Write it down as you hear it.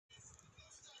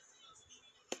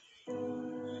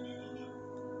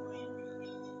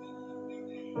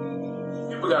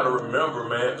gotta remember,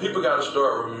 man. People gotta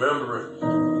start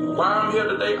remembering. Why I'm here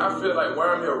today, I feel like why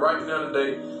I'm here right now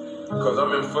today, because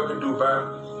I'm in fucking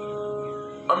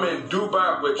Dubai. I'm in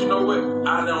Dubai, but you know what?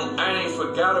 I ain't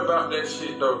forgot about that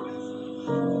shit,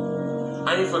 though.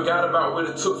 I ain't forgot about what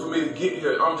it took for me to get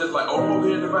here. I'm just like, oh, I'm over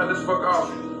here in Dubai, let's fuck off.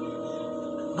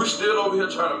 We still over here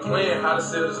trying to plan how to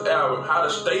sell this album, how to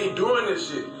stay doing this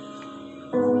shit.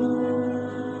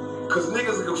 Cause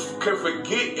niggas can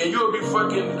forget and you'll be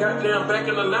fucking goddamn back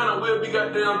in Atlanta. We'll be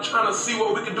goddamn trying to see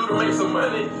what we can do to make some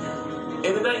money. And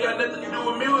it ain't got nothing to do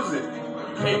with music.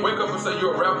 You can't wake up and say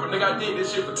you're a rapper. Nigga, I did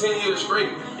this shit for 10 years straight.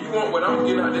 You want what I'm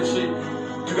getting out of this shit?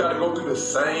 You gotta go through the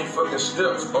same fucking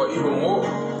steps or even more.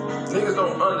 Niggas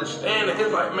don't understand it.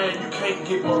 It's like, man, you can't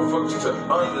get motherfuckers to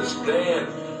understand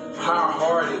how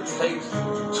hard it takes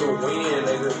to win,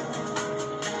 nigga.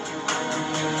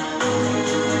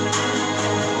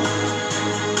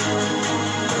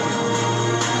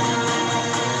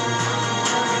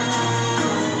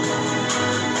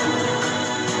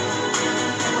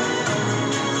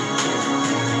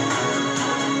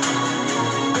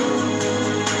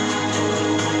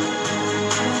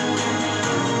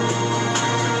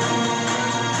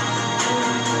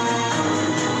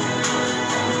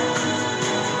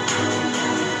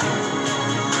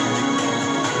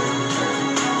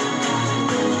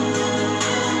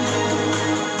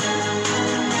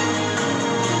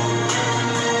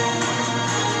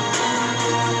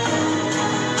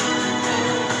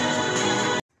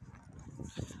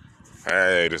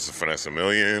 Hey, this is Finesse A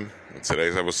Million, and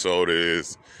today's episode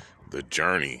is The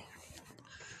Journey.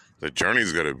 The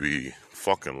journey's gonna be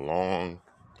fucking long,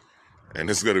 and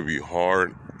it's gonna be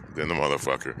hard than the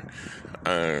motherfucker.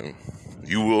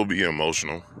 You will be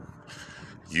emotional.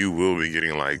 You will be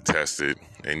getting, tested,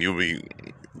 and you'll be,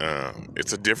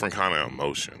 it's a different kind of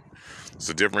emotion. It's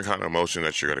a different kind of emotion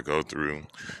that you're gonna go through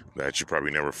that you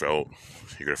probably never felt.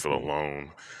 You're gonna feel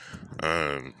alone.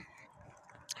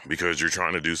 Because you're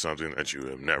trying to do something that you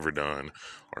have never done,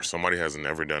 or somebody has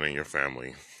never done in your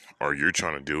family, or you're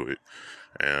trying to do it,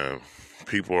 and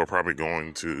people are probably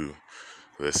going to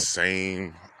the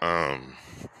same,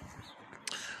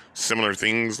 similar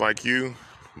things like you,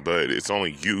 but it's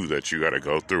only you that you got to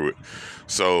go through it.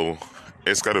 So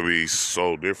it's got to be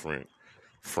so different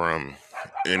from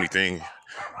anything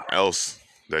else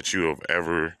that you have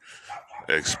ever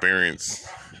experienced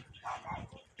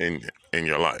in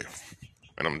your life.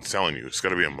 And I'm telling you, it's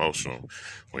going to be emotional.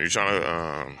 When you're trying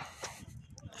to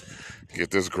get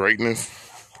this greatness,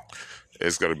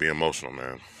 it's going to be emotional,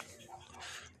 man.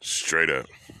 Straight up.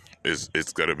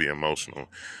 It's going to be emotional.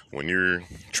 When you're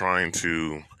trying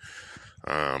to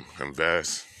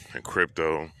invest in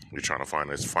crypto, you're trying to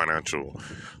find this financial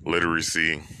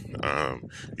literacy,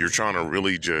 you're trying to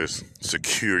really just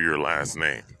secure your last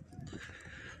name.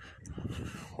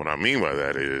 What I mean by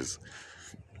that is,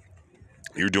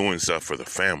 you're doing stuff for the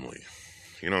family.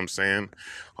 You know what I'm saying?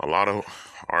 A lot of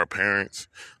our parents,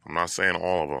 I'm not saying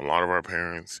all of them, a lot of our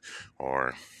parents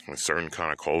are in certain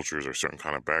kind of cultures or certain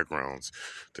kind of backgrounds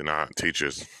do not teach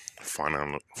us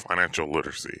financial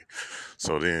literacy.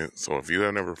 So if you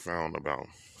have never found about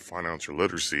financial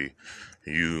literacy,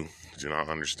 you do not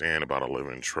understand about a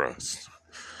living trust,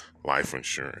 life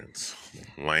insurance,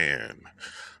 land,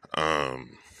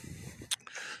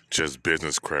 just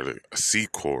business credit, a C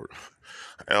corp,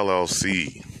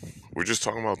 LLC. We're just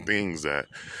talking about things that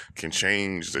can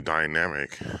change the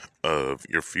dynamic of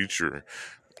your future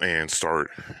and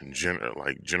start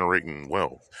generating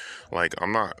wealth.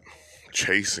 I'm not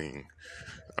chasing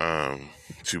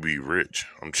to be rich.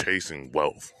 I'm chasing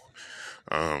wealth.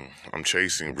 I'm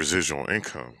chasing residual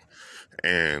income.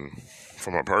 And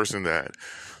from a person that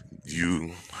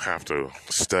you have to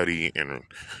study and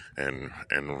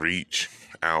reach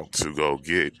out to go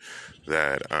get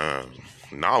that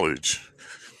knowledge,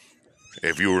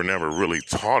 if you were never really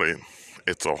taught it,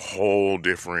 it's a whole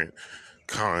different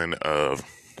kind of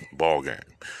ball game.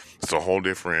 It's a whole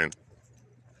different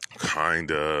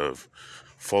kind of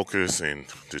focus and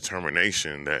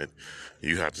determination that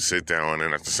you have to sit down,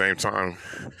 and at the same time,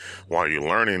 while you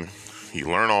learn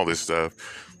all this stuff,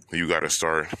 you got to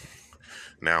start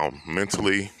now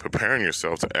mentally preparing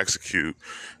yourself to execute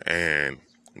and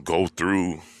go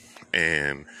through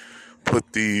and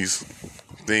put these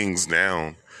things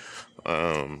down,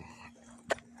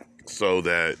 so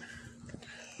that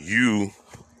you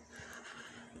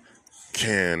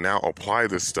can now apply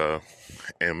this stuff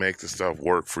and make the stuff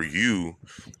work for you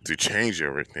to change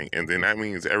everything. And then that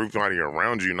means everybody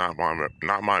around you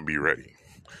might be ready.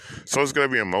 So it's going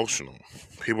to be emotional.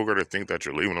 People are going to think that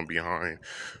you're leaving them behind.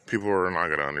 People are not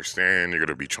going to understand. You're going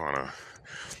to be trying to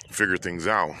figure things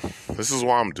out. This is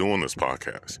why I'm doing this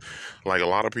podcast. Like, a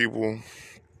lot of people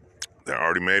that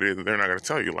already made it, they're not going to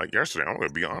tell you. Like yesterday, I'm going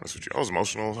to be honest with you, I was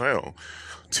emotional as hell,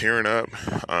 tearing up,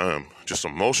 just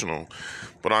emotional.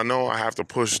 But I know I have to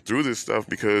push through this stuff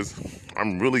because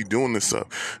I'm really doing this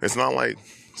stuff. It's not like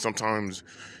sometimes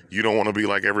you don't want to be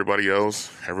like everybody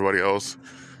else. Everybody else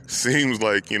seems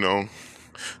like,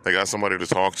 they got somebody to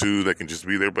talk to, they can just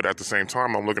be there. But at the same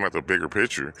time, I'm looking at the bigger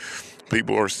picture.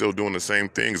 People are still doing the same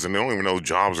things, and they don't even know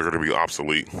jobs are going to be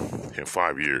obsolete in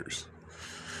 5 years.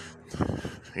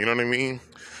 You know what I mean?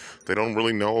 They don't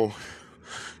really know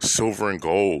silver and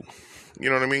gold. You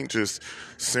know what I mean? Just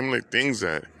similar things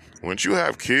that once you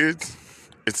have kids,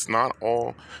 it's not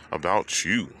all about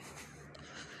you.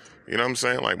 You know what I'm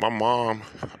saying? Like my mom,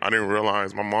 I didn't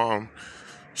realize my mom,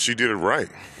 she did it right.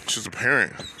 She's a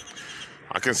parent.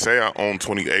 I can say I own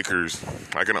 20 acres.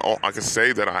 I can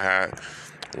say that I had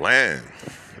land.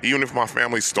 Even if my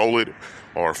family stole it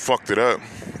or fucked it up,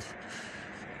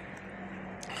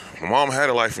 my mom had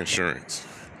a life insurance.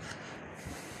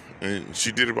 And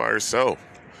she did it by herself.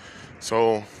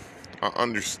 So I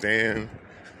understand,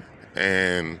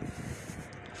 and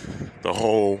the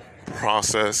whole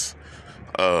process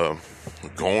of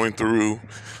going through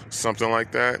something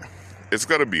like that, it's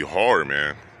got to be hard,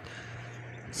 man.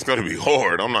 It's got to be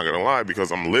hard. I'm not going to lie,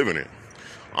 because I'm living it.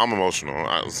 I'm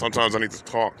emotional. Sometimes I need to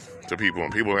talk to people,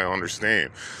 and people don't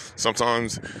understand.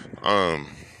 Sometimes, you know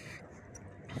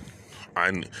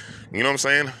what I'm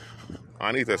saying?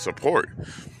 I need that support.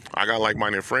 I got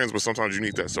like-minded friends, but sometimes you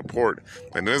need that support.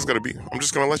 And then I'm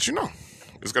just going to let you know.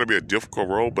 It's going to be a difficult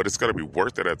road, but it's going to be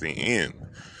worth it at the end.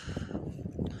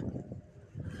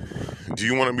 Do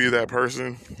you want to be that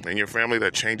person in your family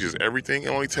that changes everything? It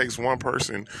only takes one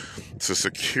person to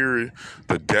secure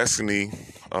the destiny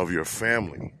of your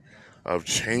family, of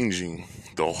changing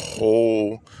the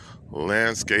whole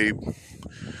landscape,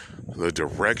 the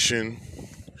direction.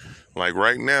 Like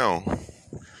right now,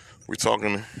 I'm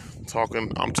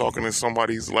talking in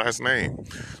somebody's last name.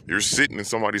 You're sitting in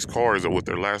somebody's cars with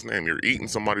their last name. You're eating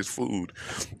somebody's food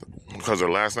because their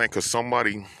last name, because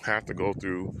somebody had to go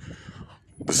through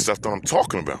the stuff that I'm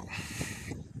talking about.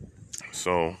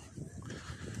 So,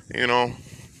 and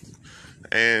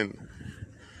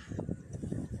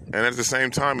at the same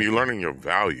time, you're learning your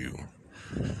value,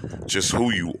 just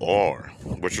who you are,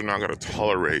 but you're not going to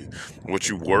tolerate what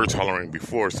you were tolerating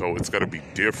before. So it's got to be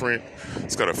different.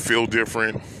 It's got to feel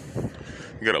different.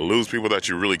 You got to lose people that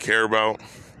you really care about.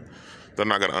 They're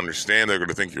not going to understand. They're going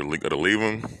to think you're going to leave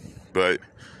them. But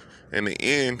in the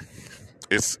end,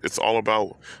 it's all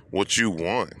about what you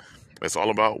want. It's all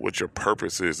about what your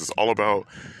purpose is. It's all about,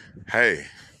 hey,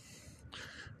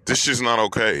 this shit's not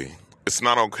okay. It's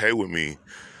not okay with me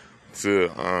to,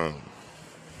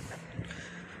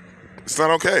 it's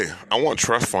not okay. I want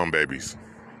trust fund babies.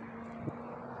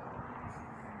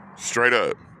 Straight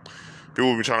up.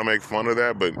 People be trying to make fun of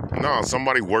that, but no,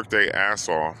 somebody worked their ass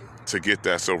off to get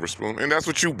that silver spoon, and that's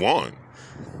what you want.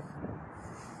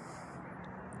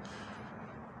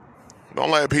 Don't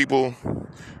let people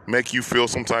make you feel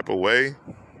some type of way.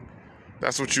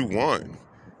 That's what you want.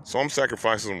 So I'm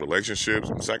sacrificing relationships.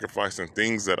 I'm sacrificing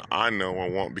things that I know I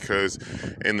want, because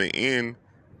in the end,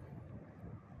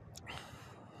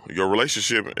 your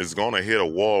relationship is going to hit a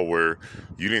wall where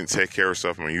you didn't take care of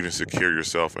yourself and you didn't secure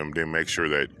yourself and then make sure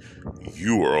that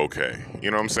you are okay.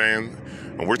 You know what I'm saying?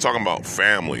 And we're talking about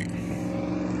family.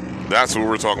 That's what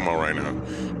we're talking about right now.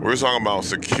 We're talking about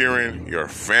securing your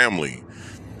family.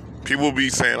 People be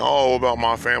saying, oh, about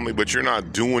my family, but you're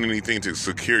not doing anything to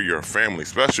secure your family,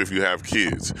 especially if you have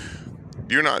kids.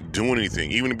 You're not doing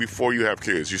anything. Even before you have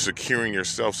kids, you're securing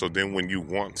yourself. So then when you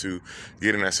want to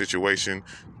get in that situation,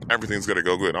 everything's going to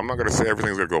go good. I'm not going to say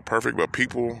everything's going to go perfect, but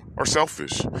people are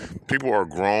selfish. People are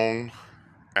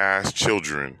grown-ass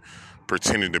children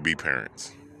pretending to be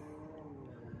parents.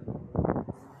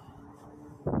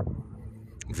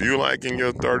 If you're like in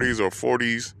your 30s or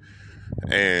 40s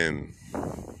and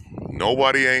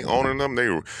nobody ain't owning them,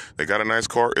 they got a nice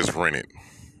car, it's rented.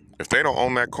 If they don't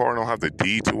own that car and don't have the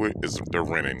deed to it, they're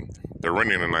renting. They're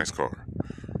renting a nice car.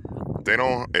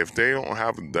 If they don't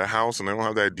have the house and they don't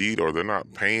have that deed, or they're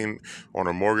not paying on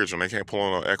a mortgage and they can't pull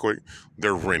on equity,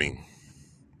 they're renting.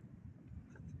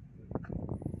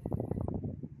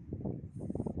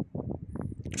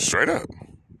 Straight up.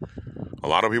 A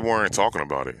lot of people aren't talking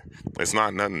about it. It's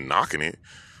not nothing knocking it.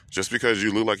 Just because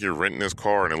you look like you're renting this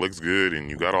car and it looks good and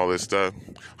you got all this stuff,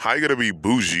 how you gonna be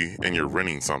bougie and you're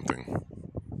renting something?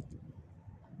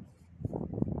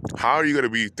 How are you going to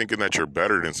be thinking that you're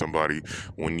better than somebody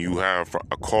when you have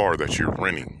a car that you're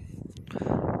renting?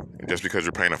 Just because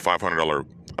you're paying a $500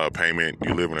 payment.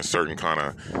 You live in a certain kind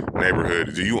of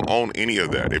neighborhood. Do you own any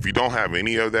of that? If you don't have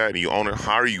any of that and you own it,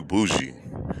 how are you bougie?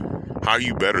 How are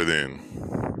you better than?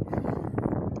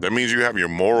 That means you have your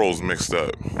morals mixed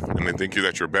up and then think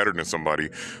that you're better than somebody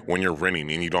when you're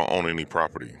renting and you don't own any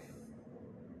property.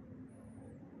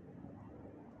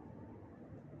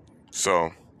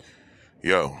 So,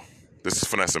 yo, this is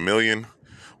Finesse a Million.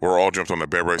 We're all jumped on the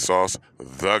Bear Sauce,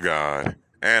 the God,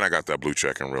 and I got that blue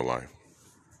check in real life.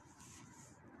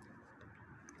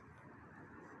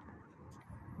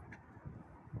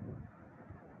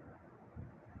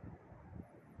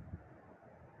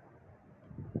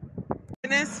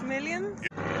 Finesse Millions.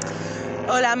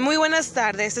 Hola, muy buenas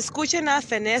tardes. Escuchen a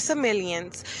Finesse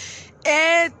Millions.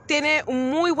 Tiene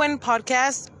un muy buen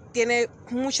podcast, tiene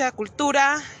mucha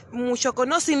cultura, mucho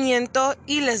conocimiento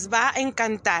y les va a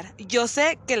encantar. Yo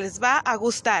sé que les va a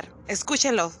gustar.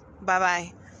 Escúchenlo. Bye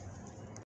bye.